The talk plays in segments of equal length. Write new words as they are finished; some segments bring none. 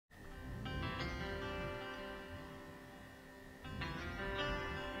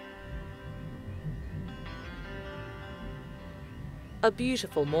A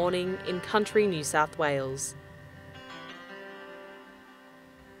beautiful morning in country New South Wales.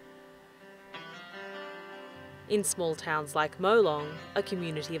 In small towns like Molong, a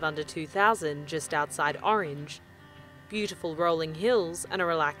community of under 2,000 just outside Orange, beautiful rolling hills and a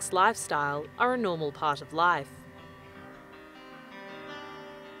relaxed lifestyle are a normal part of life.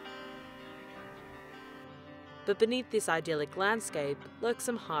 But beneath this idyllic landscape lurk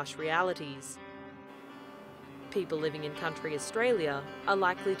some harsh realities. People living in country Australia are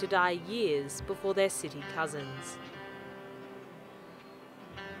likely to die years before their city cousins.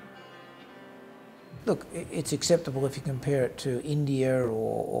 Look, it's acceptable if you compare it to India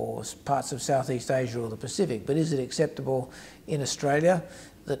or parts of Southeast Asia or the Pacific, but is it acceptable in Australia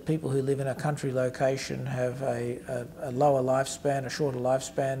that people who live in a country location have a lower lifespan, a shorter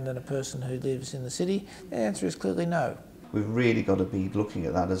lifespan than a person who lives in the city? The answer is clearly no. We've really got to be looking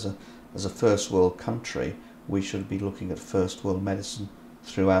at that as a first world country. We should be looking at first world medicine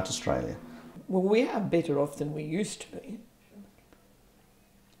throughout Australia. Well, we are better off than we used to be.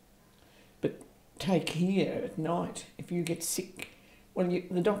 But take here at night, if you get sick, well,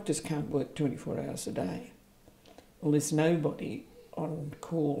 the doctors can't work 24 hours a day. Well, there's nobody on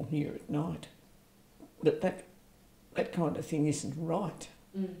call here at night. That kind of thing isn't right.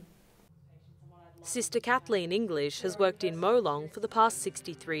 Sister Kathleen English has worked in Molong for the past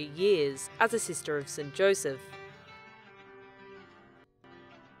 63 years as a Sister of St Joseph.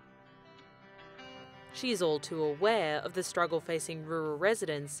 She is all too aware of the struggle facing rural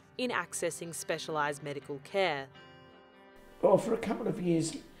residents in accessing specialised medical care. Well, for a couple of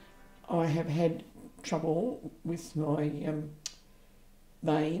years I have had trouble with my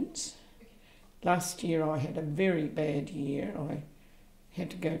veins. Last year I had a very bad year. I had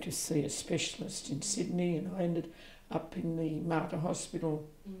to go to see a specialist in Sydney and I ended up in the Mater Hospital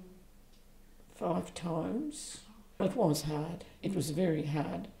 5 times. It was hard. It was very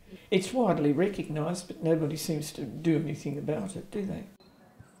hard. It's widely recognised, but nobody seems to do anything about it, do they?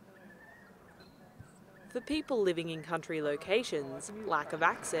 For people living in country locations, lack of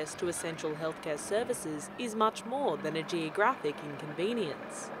access to essential healthcare services is much more than a geographic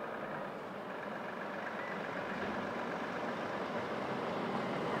inconvenience.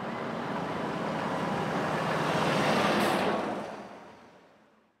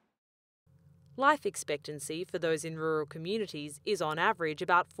 Life expectancy for those in rural communities is on average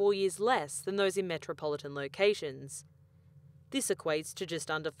about 4 years less than those in metropolitan locations. This equates to just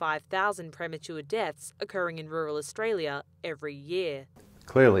under 5,000 premature deaths occurring in rural Australia every year.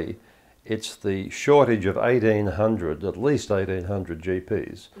 Clearly, it's the shortage of 1,800, at least 1,800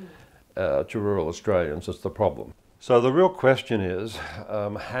 GPs to rural Australians that's the problem. So the real question is,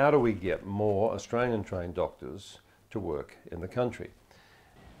 how do we get more Australian-trained doctors to work in the country?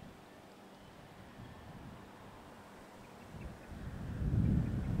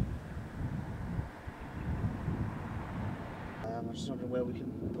 I'm just wondering where we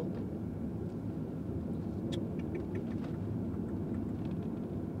can put them.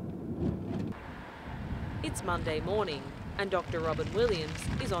 It's Monday morning and Dr. Robin Williams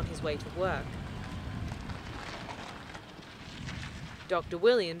is on his way to work. Dr.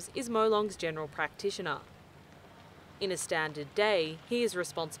 Williams is Molong's general practitioner. In a standard day, he is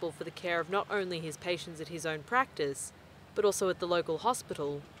responsible for the care of not only his patients at his own practice, but also at the local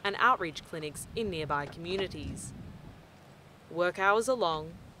hospital and outreach clinics in nearby communities. Work hours are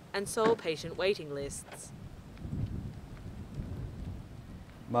long, and so are patient waiting lists.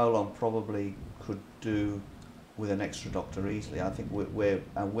 Molong probably could do with an extra doctor easily. I think we're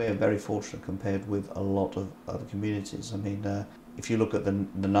very fortunate compared with a lot of other communities. I mean, if you look at the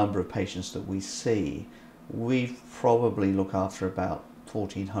number of patients that we see, we probably look after about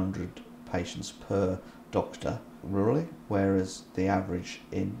 1,400 patients per doctor rurally, whereas the average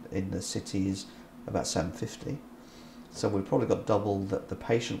in the city is about 750. So we've probably got double the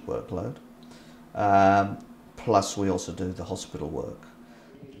patient workload, plus we also do the hospital work.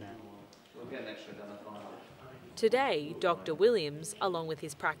 Today, Dr. Williams, along with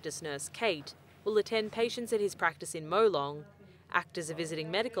his practice nurse Kate, will attend patients at his practice in Molong, act as a visiting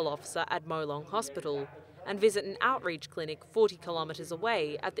medical officer at Molong Hospital, and visit an outreach clinic 40 kilometres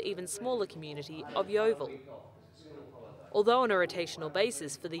away at the even smaller community of Yeovil. Although on a rotational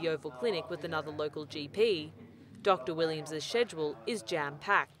basis for the Yeovil clinic with another local GP, Dr. Williams' schedule is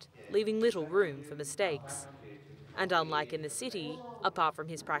jam-packed, leaving little room for mistakes. And unlike in the city, apart from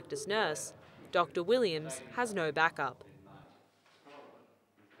his practice nurse, Dr. Williams has no backup.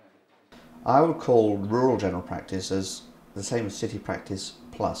 I would call rural general practice as the same as city practice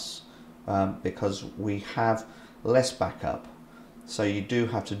plus, because we have less backup, so you do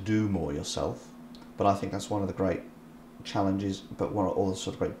have to do more yourself, but I think that's one of the great challenges, but one of all the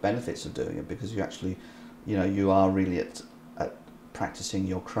sort of great benefits of doing it, because you actually, you know, you are really at practicing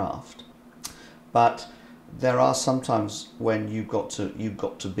your craft. But there are sometimes when you've got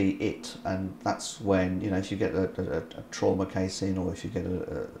to be it, and that's when, you know, if you get a trauma case in, or if you get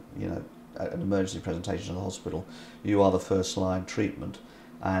an emergency presentation to the hospital, you are the first line treatment,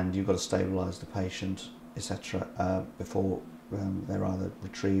 and you've got to stabilise the patient, etc., before they're either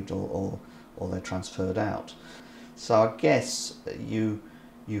retrieved or they're transferred out. So I guess you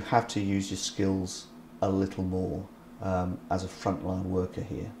have to use your skills a little more as a frontline worker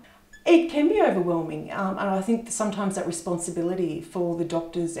here. It can be overwhelming, and I think sometimes that responsibility for the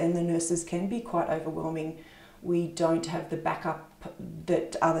doctors and the nurses can be quite overwhelming. We don't have the backup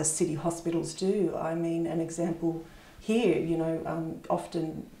that other city hospitals do. I mean, an example here, you know,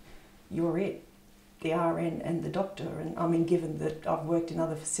 often you're it, the RN and the doctor, and I mean, given that I've worked in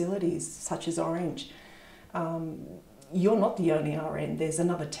other facilities such as Orange, you're not the only RN, there's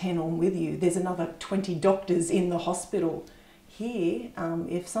another 10 on with you, there's another 20 doctors in the hospital. Here,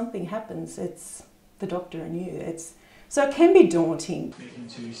 if something happens, it's the doctor and you. So it can be daunting.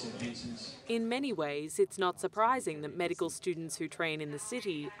 In many ways, it's not surprising that medical students who train in the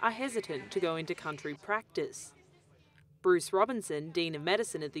city are hesitant to go into country practice. Bruce Robinson, Dean of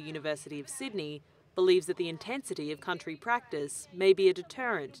Medicine at the University of Sydney, believes that the intensity of country practice may be a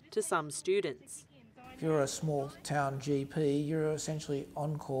deterrent to some students. If you're a small town GP, you're essentially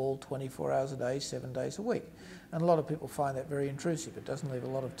on call 24 hours a day, 7 days a week. And a lot of people find that very intrusive. It doesn't leave a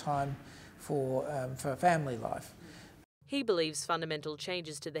lot of time for family life. He believes fundamental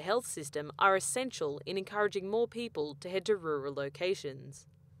changes to the health system are essential in encouraging more people to head to rural locations.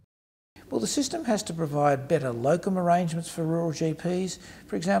 Well, the system has to provide better locum arrangements for rural GPs.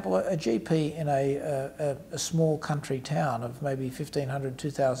 For example, a GP in a small country town of maybe 1,500,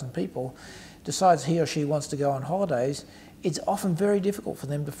 2,000 people decides he or she wants to go on holidays. It's often very difficult for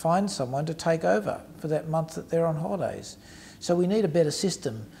them to find someone to take over for that month that they're on holidays. So we need a better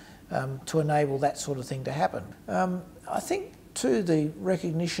system to enable that sort of thing to happen. I think too the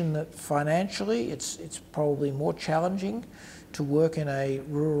recognition that financially it's probably more challenging to work in a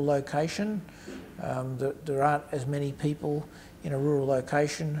rural location. There aren't as many people in a rural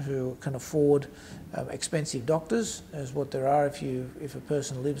location who can afford expensive doctors as what there are if a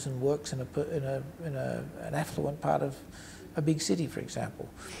person lives and works in an affluent part of a big city, for example.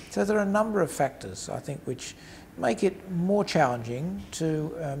 So there are a number of factors, I think, which make it more challenging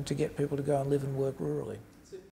to get people to go and live and work rurally.